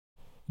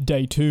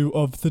Day 2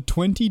 of the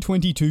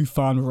 2022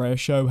 Farnborough Air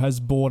Show has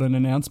brought an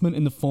announcement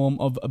in the form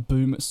of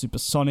Boom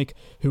Supersonic,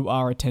 who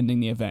are attending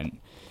the event.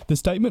 The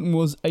statement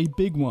was a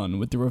big one,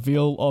 with the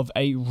reveal of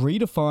a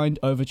redefined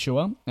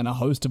Overture and a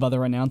host of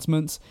other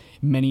announcements,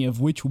 many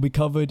of which will be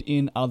covered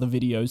in other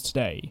videos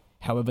today.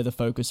 However, the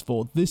focus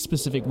for this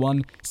specific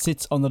one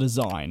sits on the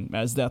design,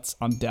 as that's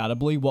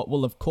undoubtedly what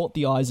will have caught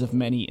the eyes of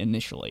many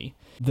initially.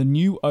 The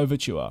new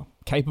Overture,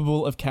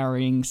 capable of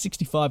carrying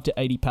 65 to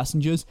 80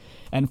 passengers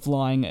and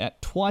flying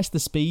at twice the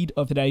speed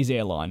of today's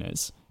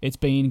airliners. It's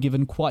been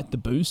given quite the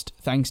boost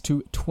thanks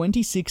to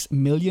 26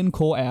 million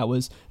core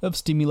hours of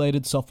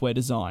stimulated software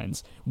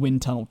designs,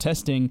 wind tunnel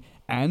testing,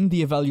 and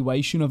the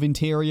evaluation of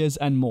interiors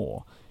and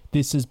more.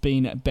 This has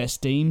been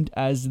best deemed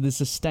as the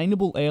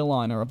sustainable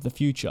airliner of the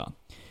future.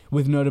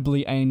 With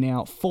notably a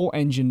now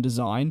 4-engine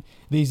design,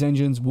 these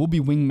engines will be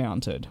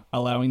wing-mounted,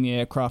 allowing the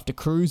aircraft to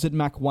cruise at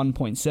Mach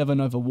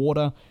 1.7 over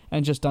water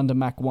and just under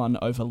Mach 1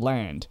 over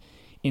land.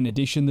 In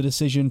addition, the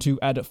decision to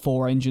add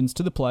 4 engines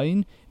to the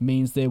plane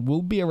means there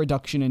will be a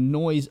reduction in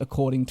noise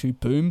according to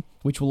Boom,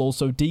 which will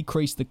also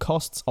decrease the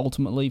costs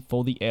ultimately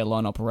for the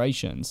airline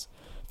operations.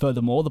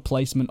 Furthermore, the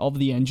placement of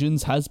the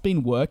engines has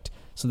been worked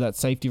so that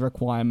safety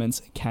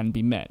requirements can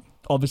be met.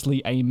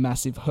 Obviously a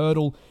massive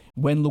hurdle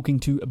when looking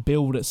to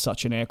build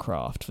such an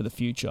aircraft for the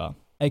future.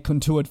 A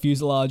contoured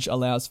fuselage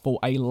allows for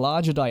a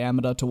larger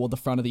diameter toward the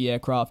front of the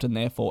aircraft and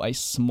therefore a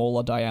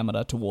smaller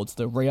diameter towards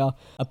the rear,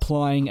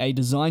 applying a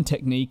design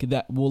technique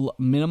that will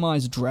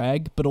minimize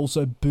drag but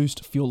also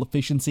boost fuel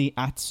efficiency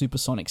at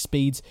supersonic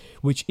speeds,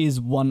 which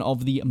is one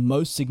of the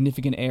most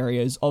significant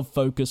areas of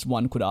focus,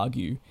 one could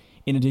argue.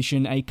 In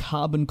addition, a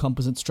carbon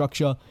composite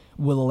structure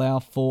will allow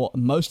for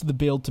most of the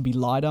build to be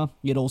lighter,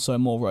 yet also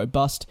more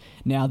robust.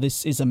 Now,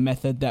 this is a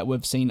method that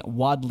we've seen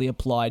widely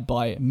applied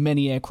by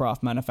many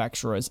aircraft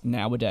manufacturers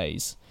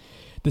nowadays.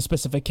 The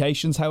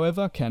specifications,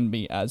 however, can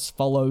be as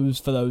follows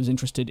for those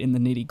interested in the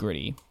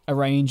nitty-gritty. A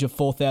range of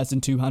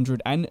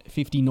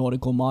 4,250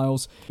 nautical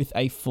miles with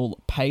a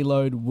full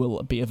payload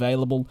will be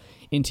available.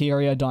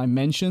 Interior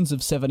dimensions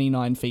of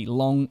 79 feet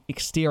long.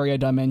 Exterior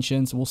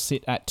dimensions will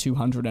sit at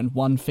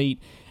 201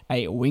 feet.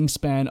 A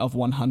wingspan of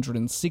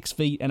 106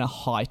 feet and a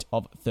height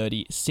of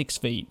 36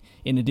 feet.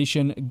 In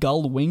addition,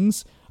 gull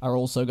wings are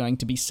also going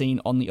to be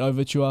seen on the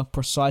Overture,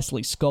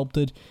 precisely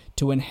sculpted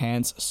to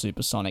enhance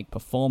supersonic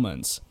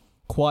performance.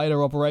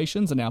 Quieter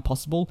operations are now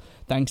possible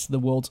thanks to the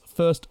world's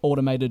first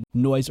automated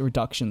noise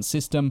reduction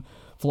system.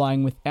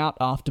 Flying without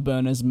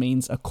afterburners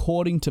means,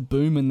 according to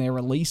Boom in their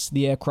release,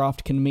 the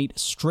aircraft can meet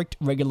strict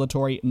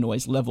regulatory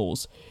noise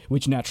levels,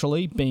 which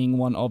naturally, being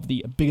one of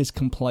the biggest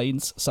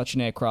complaints such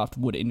an aircraft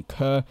would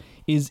incur,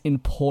 is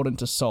important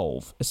to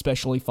solve,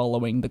 especially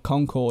following the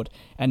Concorde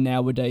and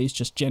nowadays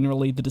just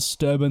generally the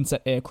disturbance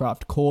that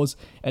aircraft cause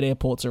at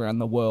airports around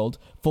the world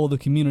for the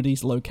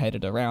communities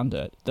located around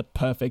it. The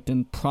perfect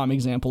and prime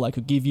example I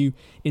could give you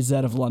is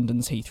that of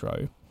London's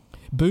Heathrow.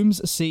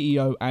 Boom's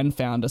CEO and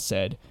founder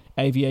said,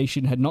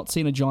 "Aviation had not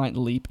seen a giant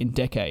leap in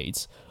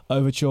decades.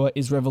 Overture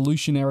is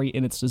revolutionary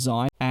in its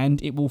design,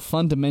 and it will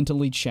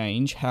fundamentally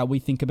change how we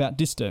think about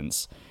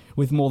distance.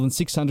 With more than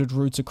 600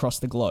 routes across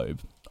the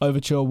globe,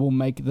 Overture will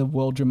make the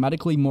world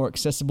dramatically more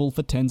accessible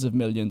for tens of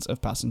millions of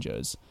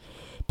passengers."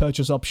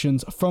 Purchase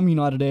options from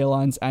United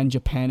Airlines and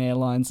Japan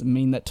Airlines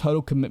mean that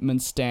total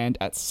commitments stand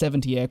at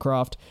 70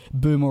 aircraft.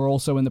 Boom are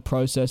also in the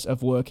process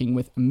of working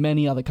with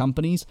many other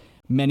companies,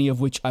 many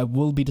of which I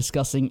will be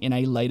discussing in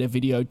a later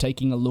video,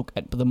 taking a look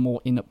at the more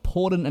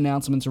important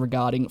announcements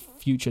regarding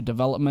future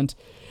development.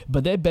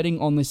 But they're betting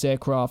on this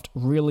aircraft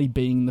really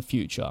being the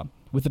future,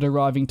 with it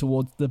arriving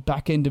towards the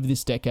back end of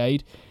this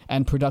decade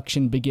and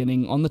production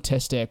beginning on the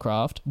test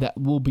aircraft that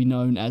will be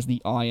known as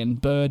the Iron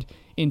Bird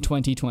in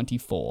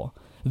 2024.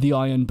 The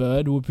Iron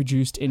Bird will be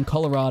produced in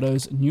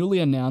Colorado's newly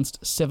announced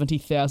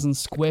 70,000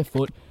 square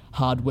foot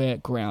hardware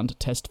ground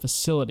test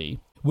facility,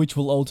 which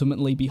will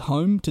ultimately be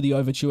home to the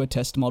Overture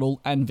test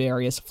model and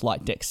various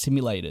flight deck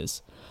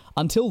simulators.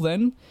 Until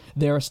then,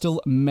 there are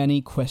still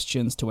many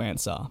questions to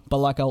answer, but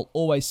like I'll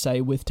always say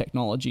with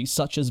technology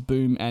such as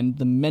Boom and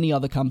the many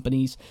other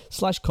companies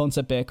 /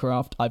 concept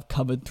aircraft I've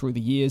covered through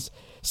the years,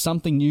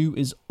 something new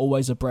is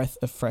always a breath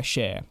of fresh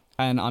air.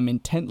 And I'm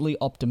intently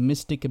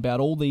optimistic about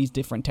all these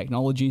different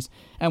technologies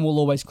and will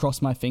always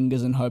cross my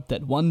fingers and hope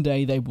that one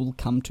day they will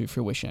come to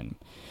fruition.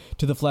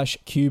 To the Flash,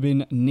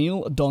 Cuban,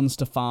 Neil, Don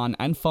Stefan,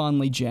 and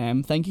finally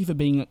Jam, thank you for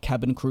being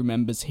cabin crew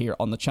members here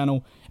on the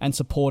channel and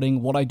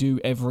supporting what I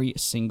do every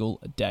single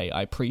day.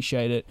 I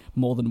appreciate it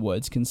more than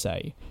words can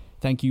say.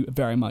 Thank you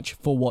very much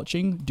for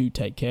watching, do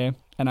take care,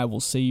 and I will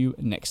see you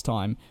next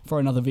time for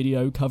another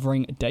video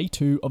covering Day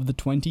 2 of the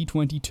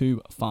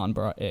 2022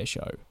 Farnborough Air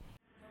Show.